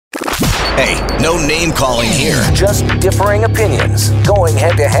Hey, no name calling here. Just differing opinions going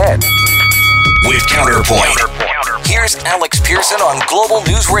head to head. With Counterpoint. Here's Alex Pearson on Global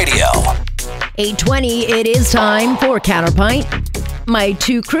News Radio. 8:20, it is time for Counterpoint. My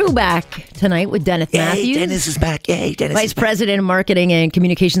two crew back tonight with Dennis Matthews. Yay, Dennis is back. Yay, Dennis Vice is back. President of Marketing and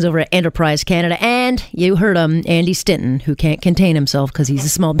Communications over at Enterprise Canada. And you heard him, Andy Stinton, who can't contain himself because he's a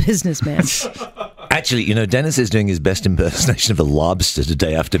small businessman. Actually, Dennis is doing his best impersonation of a lobster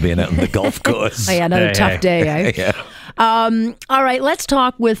today after being out on the golf course. Oh, yeah, another tough day, eh? Yeah. All right, let's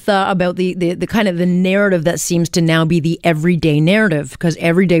talk about the kind of the narrative that seems to now be the everyday narrative, because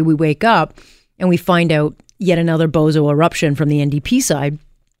every day we wake up and we find out yet another bozo eruption from the NDP side.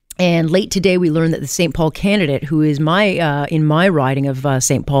 And late today, we learned that the St. Paul candidate, who is in my riding of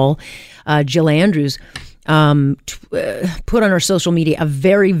St. Paul, Jill Andrews, put on her social media a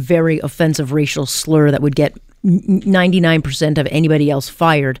very, very offensive racial slur that would get 99% of anybody else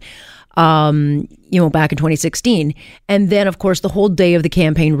fired, back in 2016. And then, of course, the whole day of the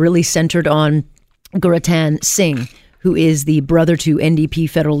campaign really centered on Guratan Singh, who is the brother to NDP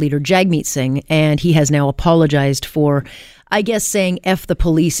federal leader Jagmeet Singh, and he has now apologized for, I guess, saying F the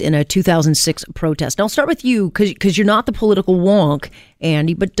police in a 2006 protest. And I'll start with you, because you're not the political wonk,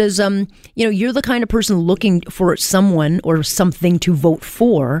 Andy, but does, you're the kind of person looking for someone or something to vote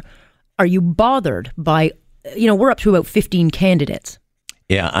for. Are you bothered by, we're up to about 15 candidates.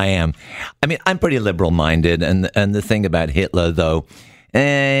 Yeah, I am. I mean, I'm pretty liberal-minded, and the thing about Hitler, though,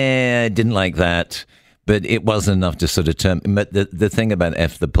 I didn't like that. But it wasn't enough to sort of turn. But the thing about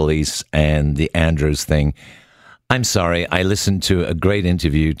F the police and the Andrews thing, I'm sorry. I listened to a great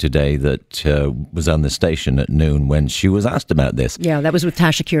interview today that was on the station at noon when she was asked about this. Yeah, that was with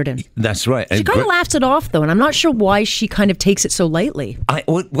Tasha Kierden. That's right. She kind of laughs it off, though, and I'm not sure why she kind of takes it so lightly.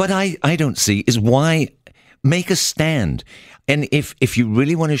 What I don't see is why make a stand. And if you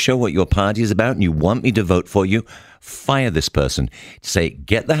really want to show what your party is about and you want me to vote for you, fire this person. Say,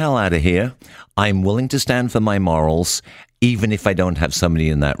 get the hell out of here. I'm willing to stand for my morals, even if I don't have somebody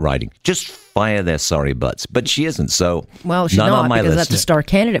in that riding. Just fire their sorry butts. But she isn't, so well, she's not not, on my because list. That's a star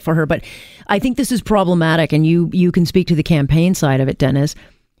candidate for her. But I think this is problematic, and you can speak to the campaign side of it, Dennis.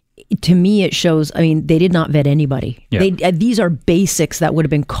 To me, it shows, they did not vet anybody. Yeah. These are basics that would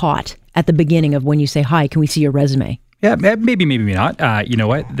have been caught at the beginning of when you say, hi, can we see your resume? Yeah, maybe not. You know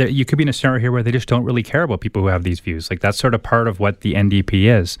what? You could be in a scenario here where they just don't really care about people who have these views. Like, that's sort of part of what the NDP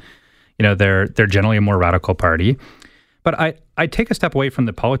is. They're generally a more radical party. But I take a step away from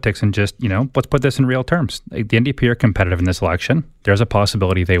the politics and just, let's put this in real terms. The NDP are competitive in this election. There's a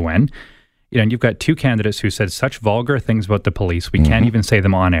possibility they win. And you've got two candidates who said such vulgar things about the police. We can't even say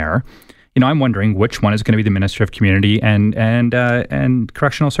them on air. I'm wondering which one is going to be the Minister of Community and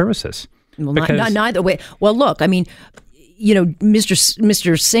Correctional Services. Well, neither way. Well, look,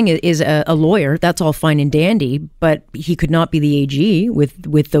 Mr. Singh is a lawyer. That's all fine and dandy, but he could not be the AG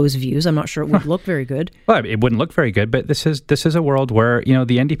with those views. I'm not sure it would look very good. Well, it wouldn't look very good, but this is a world where,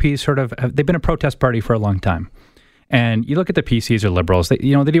 the NDP they've been a protest party for a long time. And you look at the PCs or Liberals, they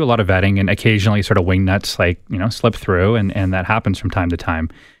do a lot of vetting, and occasionally sort of wingnuts slip through, and that happens from time to time.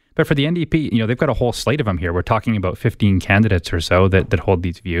 But for the NDP, they've got a whole slate of them here. We're talking about 15 candidates or so that hold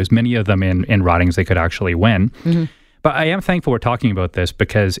these views, many of them in ridings they could actually win. Mm-hmm. But I am thankful we're talking about this,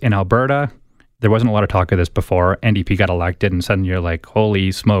 because in Alberta, there wasn't a lot of talk of this before. NDP got elected, and suddenly you're like,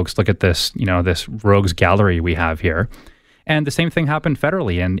 holy smokes, look at this, this rogues gallery we have here. And the same thing happened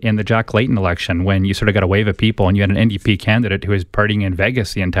federally in the Jack Layton election, when you sort of got a wave of people and you had an NDP candidate who was partying in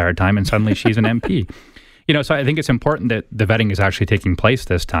Vegas the entire time, and suddenly she's an MP. So I think it's important that the vetting is actually taking place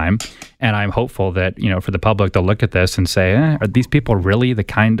this time. And I'm hopeful that, for the public, they'll look at this and say, are these people really the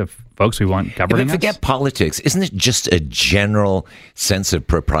kind of folks we want governing us? Forget politics. Isn't it just a general sense of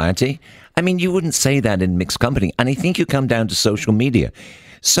propriety? You wouldn't say that in mixed company. And I think you come down to social media.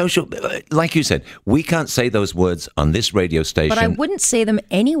 Like you said, we can't say those words on this radio station. But I wouldn't say them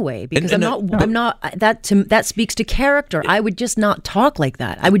anyway, because that speaks to character. I would just not talk like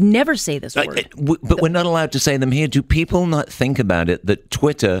that. I would never say this word. But we're not allowed to say them here. Do people not think about it that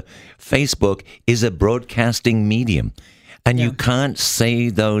Twitter, Facebook is a broadcasting medium, and you can't say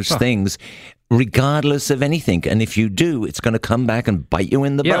those things regardless of anything. And if you do, it's going to come back and bite you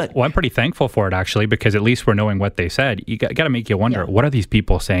in the butt. Well, I'm pretty thankful for it, actually, because at least we're knowing what they said. You got to make you wonder, what are these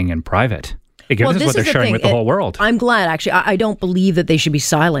people saying in private? This is what they're sharing with the whole world. I'm glad, actually. I don't believe that they should be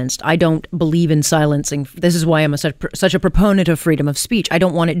silenced. I don't believe in silencing. This is why I'm such a proponent of freedom of speech. I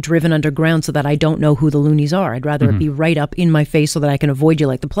don't want it driven underground so that I don't know who the loonies are. I'd rather it be right up in my face so that I can avoid you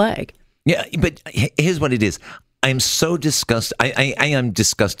like the plague. Yeah, but here's what it is. I'm so disgusted. I am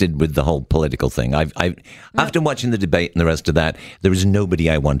disgusted with the whole political thing. After watching the debate and the rest of that, there is nobody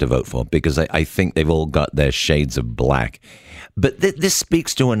I want to vote for because I think they've all got their shades of black. But this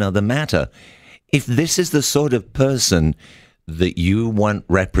speaks to another matter. If this is the sort of person that you want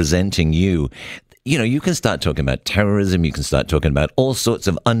representing you, you can start talking about terrorism. You can start talking about all sorts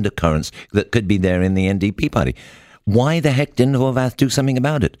of undercurrents that could be there in the NDP party. Why the heck didn't Horwath do something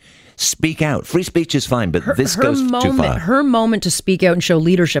about it? Speak out. Free speech is fine, but this goes too far. Her moment to speak out and show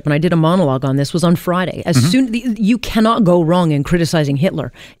leadership, and I did a monologue on this, was on Friday. You cannot go wrong in criticizing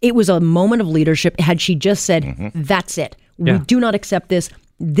Hitler. It was a moment of leadership. Had she just said, that's it. We do not accept this.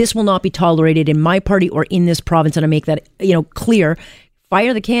 This will not be tolerated in my party or in this province, and I make that clear.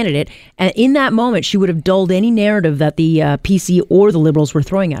 Fire the candidate, and in that moment, she would have dulled any narrative that the PC or the Liberals were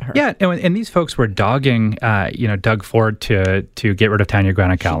throwing at her. Yeah, and these folks were dogging, Doug Ford to get rid of Tanya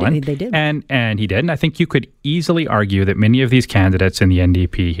Granick-Allen. They did, and he did. And I think you could easily argue that many of these candidates in the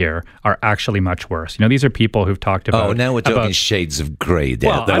NDP here are actually much worse. These are people who've talked about. Oh, now we're talking shades of grey.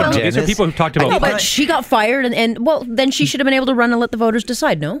 There, these are people who've talked about. But she got fired, and then she should have been able to run and let the voters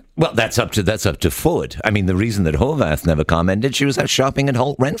decide. No. Well, that's up to Ford. I mean, the reason that Horwath never commented, she was out shopping at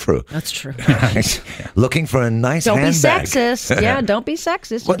Holt Renfrew. That's true. Looking for a nice Don't handbag. be sexist. Yeah, don't be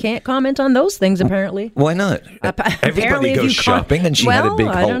sexist. You can't comment on those things, apparently. Why not? Everybody goes shopping, and she had a big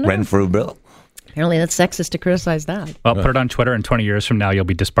Holt Renfrew bill. Apparently that's sexist to criticize that. Well, put it on Twitter, and 20 years from now, you'll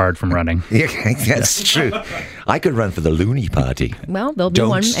be disbarred from running. Yeah, that's true. I could run for the Looney Party. Well, there'll be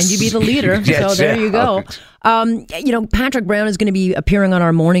one, and you be the leader. Yes, so there you go. Patrick Brown is going to be appearing on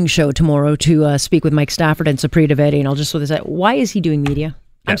our morning show tomorrow to speak with Mike Stafford and Supriya Dwivedi, and I'll just sort of say, why is he doing media?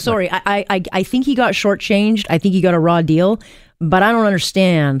 I'm sorry. I think he got shortchanged. I think he got a raw deal, but I don't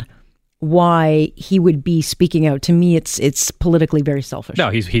understand why he would be speaking out. To me, it's politically very selfish. No,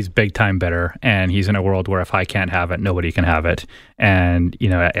 he's big time bitter, and he's in a world where if I can't have it, nobody can have it. And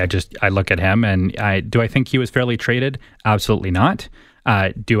I look at him, and do I think he was fairly traded? Absolutely not.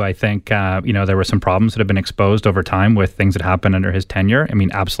 Do I think there were some problems that have been exposed over time with things that happened under his tenure? I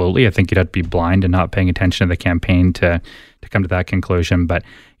mean, absolutely. I think you'd have to be blind and not paying attention to the campaign to come to that conclusion. But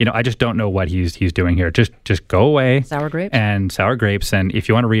I just don't know what he's doing here. Just go away. Sour grapes. And if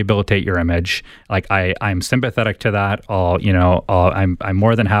you want to rehabilitate your image, like I'm sympathetic to that. I'm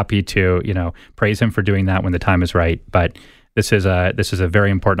more than happy to praise him for doing that when the time is right. But this is a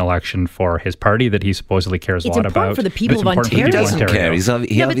very important election for his party that he supposedly cares a lot about. It's important for the people of Ontario. He doesn't care.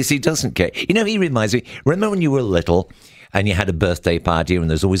 He obviously doesn't care. He reminds me. Remember when you were little and you had a birthday party and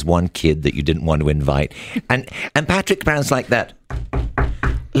there's always one kid that you didn't want to invite, and Patrick Brown's like that.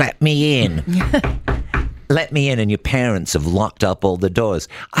 Let me in. Let me in, and your parents have locked up all the doors.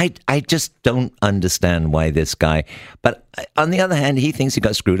 I just don't understand why this guy. But on the other hand, he thinks he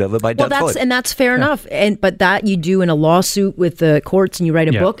got screwed over by Doug Ford. And that's fair enough. But that you do in a lawsuit with the courts, and you write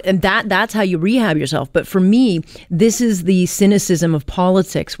a book, and that's how you rehab yourself. But for me, this is the cynicism of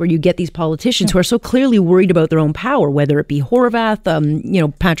politics, where you get these politicians who are so clearly worried about their own power, whether it be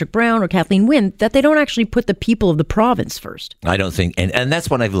Horwath, Patrick Brown, or Kathleen Wynne, that they don't actually put the people of the province first. I don't think, and that's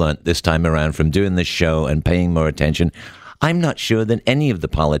what I've learned this time around from doing this show and paying more attention. I'm not sure that any of the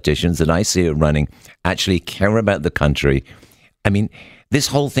politicians that I see running actually care about the country. I mean, this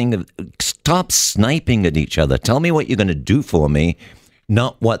whole thing of stop sniping at each other. Tell me what you're going to do for me,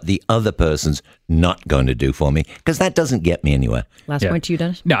 not what the other person's not going to do for me, because that doesn't get me anywhere. Last point to you,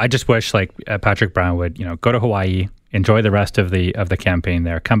 Dennis? No, I just wish Patrick Brown would, go to Hawaii, enjoy the rest of the campaign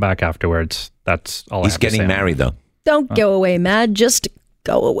there, come back afterwards. That's all. He's getting married, though. Don't go away, Mad. Just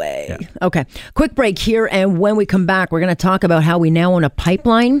go away. Yeah. Okay. Quick break here. And when we come back, we're going to talk about how we now own a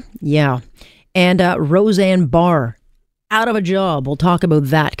pipeline. Yeah. And Roseanne Barr out of a job. We'll talk about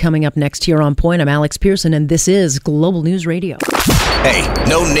that coming up next here on Point. I'm Alex Pearson, and this is Global News Radio. Hey,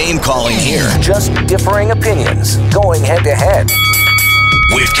 no name calling here. Just differing opinions going head to head.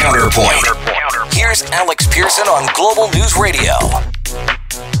 With Counterpoint. Here's Alex Pearson on Global News Radio.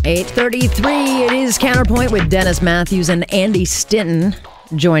 8:33. It is Counterpoint with Dennis Matthews and Andy Stinton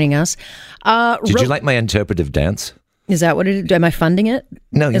joining us. Did you like my interpretive dance? Is that what it is? Am I funding it?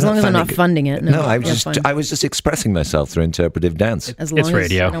 No, as long as I'm not funding it. No, I was just expressing myself through interpretive dance. As long it's as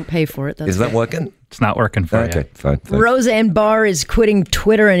radio. I don't pay for it. Is that working? It's not working for you. Okay, fine. Roseanne Barr is quitting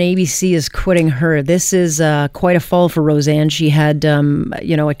Twitter, and ABC is quitting her. This is quite a fall for Roseanne. She had,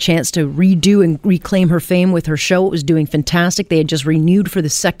 a chance to redo and reclaim her fame with her show. It was doing fantastic. They had just renewed for the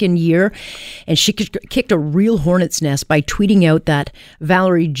second year, and she kicked a real hornet's nest by tweeting out that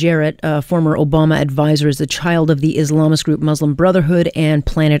Valerie Jarrett, a former Obama advisor, is the child of the Islamist group Muslim Brotherhood and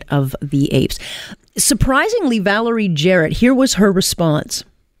Planet of the Apes. Surprisingly, Valerie Jarrett, here was her response.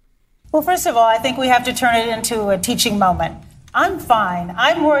 Well, first of all, I think we have to turn it into a teaching moment. I'm fine.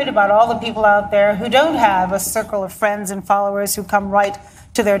 I'm worried about all the people out there who don't have a circle of friends and followers who come right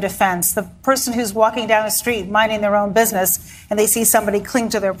to their defense. The person who's walking down the street minding their own business and they see somebody cling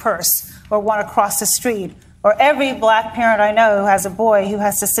to their purse or want to cross the street. Or every black parent I know who has a boy who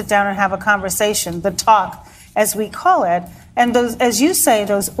has to sit down and have a conversation, the talk, as we call it. And those, as you say,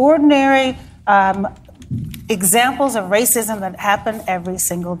 those ordinary examples of racism that happen every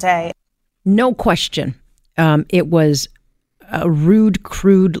single day. No question. It was a rude,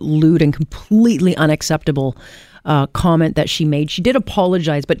 crude, lewd, and completely unacceptable comment that she made. She did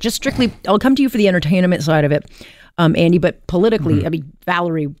apologize, but just strictly, I'll come to you for the entertainment side of it, Andy, but politically, I mean,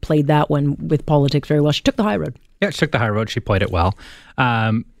 Valerie played that one with politics very well. She took the high road. Yeah, she took the high road. She played it well.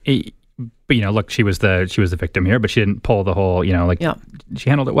 But, you know, look, she was the victim here, but she didn't pull the whole, she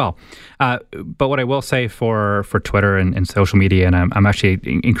handled it well. But what I will say for Twitter and social media, and I'm actually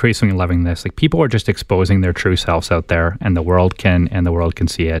increasingly loving this, like, people are just exposing their true selves out there, and the world can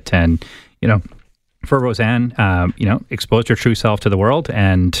see it. And, for Roseanne, expose your true self to the world,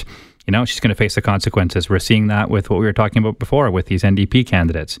 and she's going to face the consequences. We're seeing that with what we were talking about before with these NDP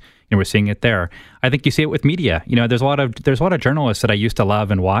candidates. We're seeing it there. I think you see it with media. There's a lot of journalists that I used to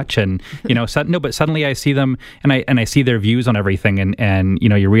love and watch, and but suddenly I see them and I see their views on everything, and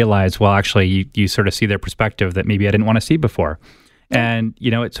you realize, well, actually, you sort of see their perspective that maybe I didn't want to see before. And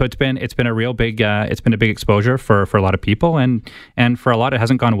it's been a real big big exposure for a lot of people, and for a lot it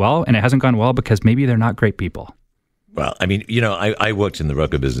hasn't gone well, and it hasn't gone well because maybe they're not great people. Well, I mean, I worked in the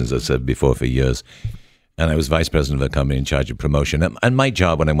record business, as I said before, for years, and I was vice president of a company in charge of promotion. And my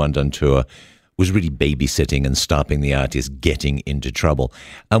job when I went on tour was really babysitting and stopping the artists getting into trouble.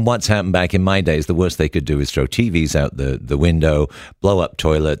 And what's happened back in my days, the worst they could do is throw TVs out the window, blow up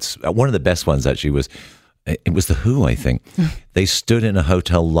toilets. One of the best ones actually was, it was The Who, I think. They stood in a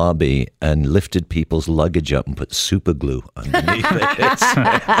hotel lobby and lifted people's luggage up and put super glue underneath it.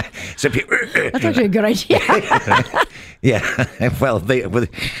 So that's actually a good idea. Yeah, well,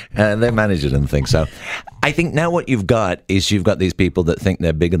 they manage it and things. So I think now what you've got is these people that think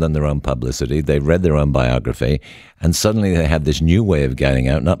they're bigger than their own publicity. They've read their own biography, and suddenly they have this new way of getting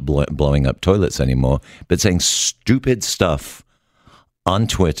out, not blowing up toilets anymore, but saying stupid stuff on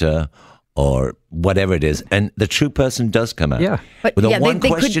Twitter or whatever it is, and the true person does come out. Yeah. But the one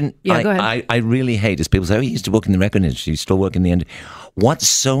question I really hate is people say, oh, he used to work in the record industry, he's still working in the end. What's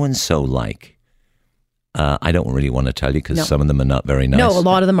so-and-so like? I don't really want to tell you because some of them are not very nice. No, a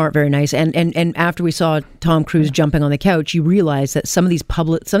lot of them aren't very nice. And after we saw Tom Cruise jumping on the couch, you realize that some of these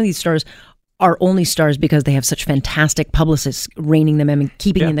stars are only stars because they have such fantastic publicists reining them in and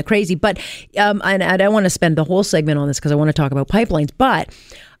keeping in the crazy. But and I don't want to spend the whole segment on this because I want to talk about pipelines, but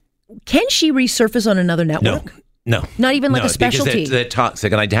can she resurface on another network? No. Not even like a specialty? Because they're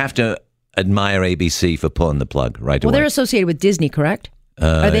toxic, and I'd have to admire ABC for pulling the plug right away. Well, they're associated with Disney, correct?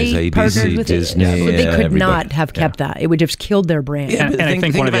 Are they ABC, partnered with Disney? They could not have kept that. It would have killed their brand. Yeah, and I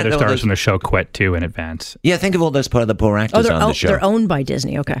think one of the other stars on the show quit too in advance. Yeah, think of all those part of the poor actors on the show. They're owned by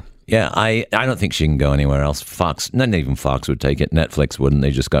Disney, okay. Yeah, I don't think she can go anywhere else. Fox, not even Fox would take it. Netflix wouldn't.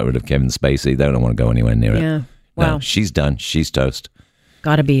 They just got rid of Kevin Spacey. They don't want to go anywhere near it. Yeah, wow. No, she's done. She's toast.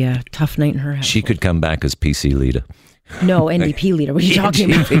 Got to be a tough night in her house. She could come back as PC leader. No, NDP leader. What are you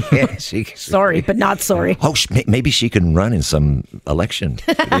talking about? Sorry, but not sorry. Oh, maybe she can run in some election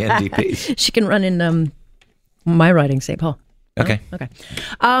for the NDP. She can run in my riding, St. Paul. Okay.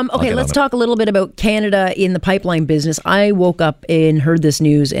 Okay. Let's talk a little bit about Canada in the pipeline business. I woke up and heard this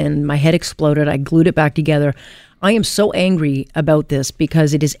news and my head exploded. I glued it back together. I am so angry about this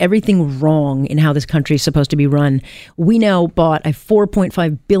because it is everything wrong in how this country is supposed to be run. We now bought a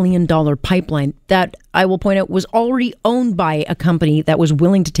 $4.5 billion pipeline that, I will point out, was already owned by a company that was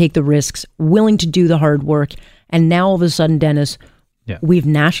willing to take the risks, willing to do the hard work. And now all of a sudden, Dennis, we've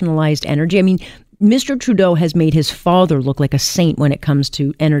nationalized energy. I mean, Mr. Trudeau has made his father look like a saint when it comes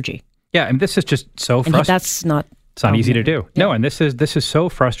to energy. Yeah, and this is just so frustrating. It's not easy to do. Yeah. No, and this is so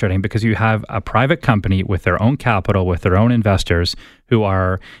frustrating because you have a private company with their own capital, with their own investors who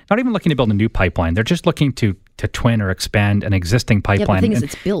are not even looking to build a new pipeline. They're just looking to twin or expand an existing pipeline. Yeah, the thing is,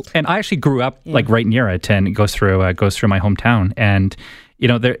 it's built. And I actually grew up like right near it, and it goes through my hometown. And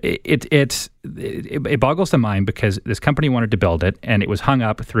it boggles the mind because this company wanted to build it, and it was hung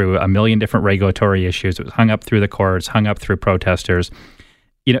up through a million different regulatory issues. It was hung up through the courts, hung up through protesters.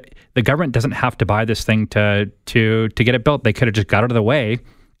 The government doesn't have to buy this thing to get it built. They could have just got out of the way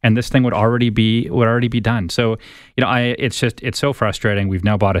and this thing would already be done. So, it's so frustrating. We've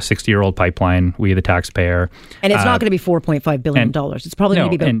now bought a 60-year-old pipeline, we the taxpayer, and it's not going to be $4.5 billion. It's probably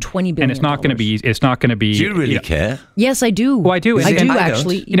going to be about $20 billion. And it's not going to be. It's not going to be. Do you really care? Yes, I do. Well, I do. I do I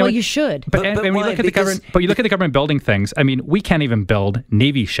actually. don't. You should. But when you look at the government, you look at the government building things. I mean, we can't even build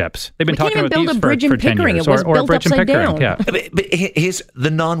Navy ships. They've been talking about these for 10 years, or a bridge in Pickering. Yeah. But here's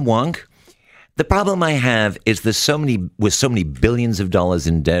the non-wonk. The problem I have is there's so many billions of dollars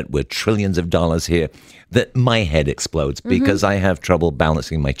in debt, with trillions of dollars here, that my head explodes because I have trouble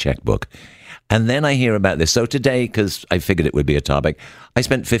balancing my checkbook. And then I hear about this. So today, because I figured it would be a topic, I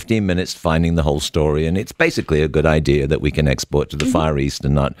spent 15 minutes finding the whole story, and it's basically a good idea that we can export to the Far East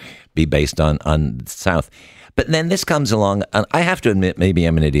and not be based on the South. But then this comes along, and I have to admit, maybe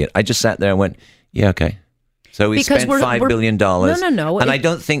I'm an idiot. I just sat there and went, yeah, okay. So we spent $5 billion. No. And I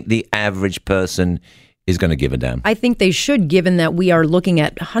don't think the average person is going to give a damn. I think they should, given that we are looking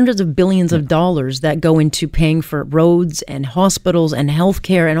at hundreds of billions of dollars that go into paying for roads and hospitals and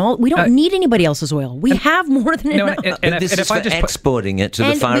healthcare and all. We don't need anybody else's oil. We have more than enough. And this is for exporting it to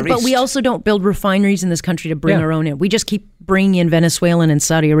the Far East. But we also don't build refineries in this country to bring our own in. We just keep bringing in Venezuelan and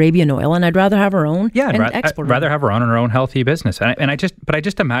Saudi Arabian oil, and I'd rather have our own. Yeah, and I'd rather have our own healthy business. And I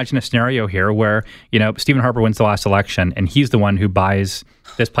just imagine a scenario here where Stephen Harper wins the last election, and he's the one who buys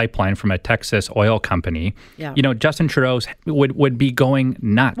this pipeline from a Texas oil company. Yeah. Justin Trudeau would be going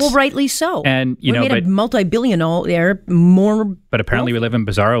nuts. Well, rightly so. And we made a multi-billion all there more. But apparently we live in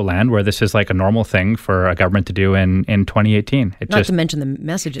bizarro land where this is like a normal thing for a government to do in 2018. Not to mention the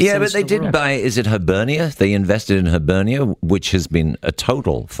messages. Yeah, but they did buy, is it Hibernia? They invested in Hibernia, which has been a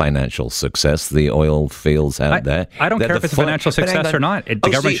total financial success, the oil fields out there. I don't care if it's a financial success or not. The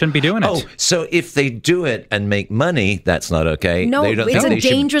government shouldn't be doing it. Oh, so if they do it and make money, that's not okay? No, it's a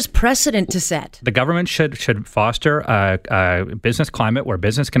dangerous precedent to set. The government should foster a business climate where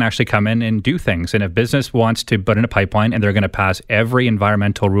business can actually come in and do things. And if business wants to put in a pipeline and they're going to pass every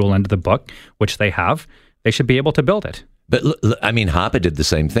environmental rule into the book, which they have, they should be able to build it. But I mean, Harper did the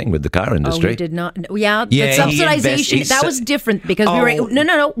same thing with the car industry. Oh, he did not. Yeah, the subsidization, that was different because we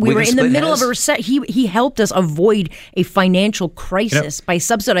were in the middle of a recession. He helped us avoid a financial crisis by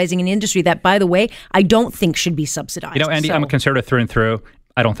subsidizing an industry that, by the way, I don't think should be subsidized. Andy, I'm a conservative through and through.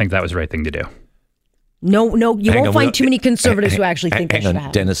 I don't think that was the right thing to do. No, you won't find too many conservatives who actually think that should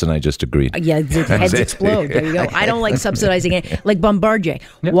happen. Dennis and I just agreed. Yeah, the heads explode. There you go. I don't like subsidizing it. Like Bombardier.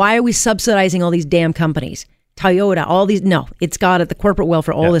 Yep. Why are we subsidizing all these damn companies? Toyota, all these. No, it's got it. The corporate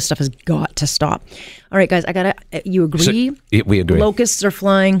welfare, all this stuff has got to stop. All right, guys, you agree? So, we agree. Locusts are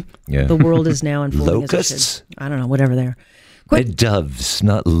flying. Yeah. The world is now unfolding. Locusts? I don't know, whatever they are. They're doves,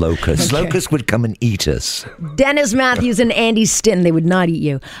 not locusts. Okay. Locusts would come and eat us. Dennis Matthews and Andy Stinton, they would not eat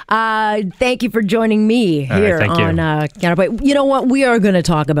you. Thank you for joining me here on Counterpoint. You know what? We are going to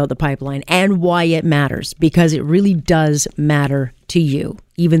talk about the pipeline and why it matters, because it really does matter to you,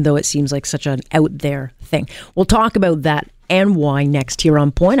 even though it seems like such an out there thing. We'll talk about that and why next here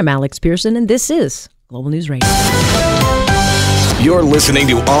on Point. I'm Alex Pearson, and this is Global News Radio. You're listening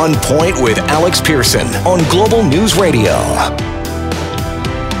to On Point with Alex Pearson on Global News Radio.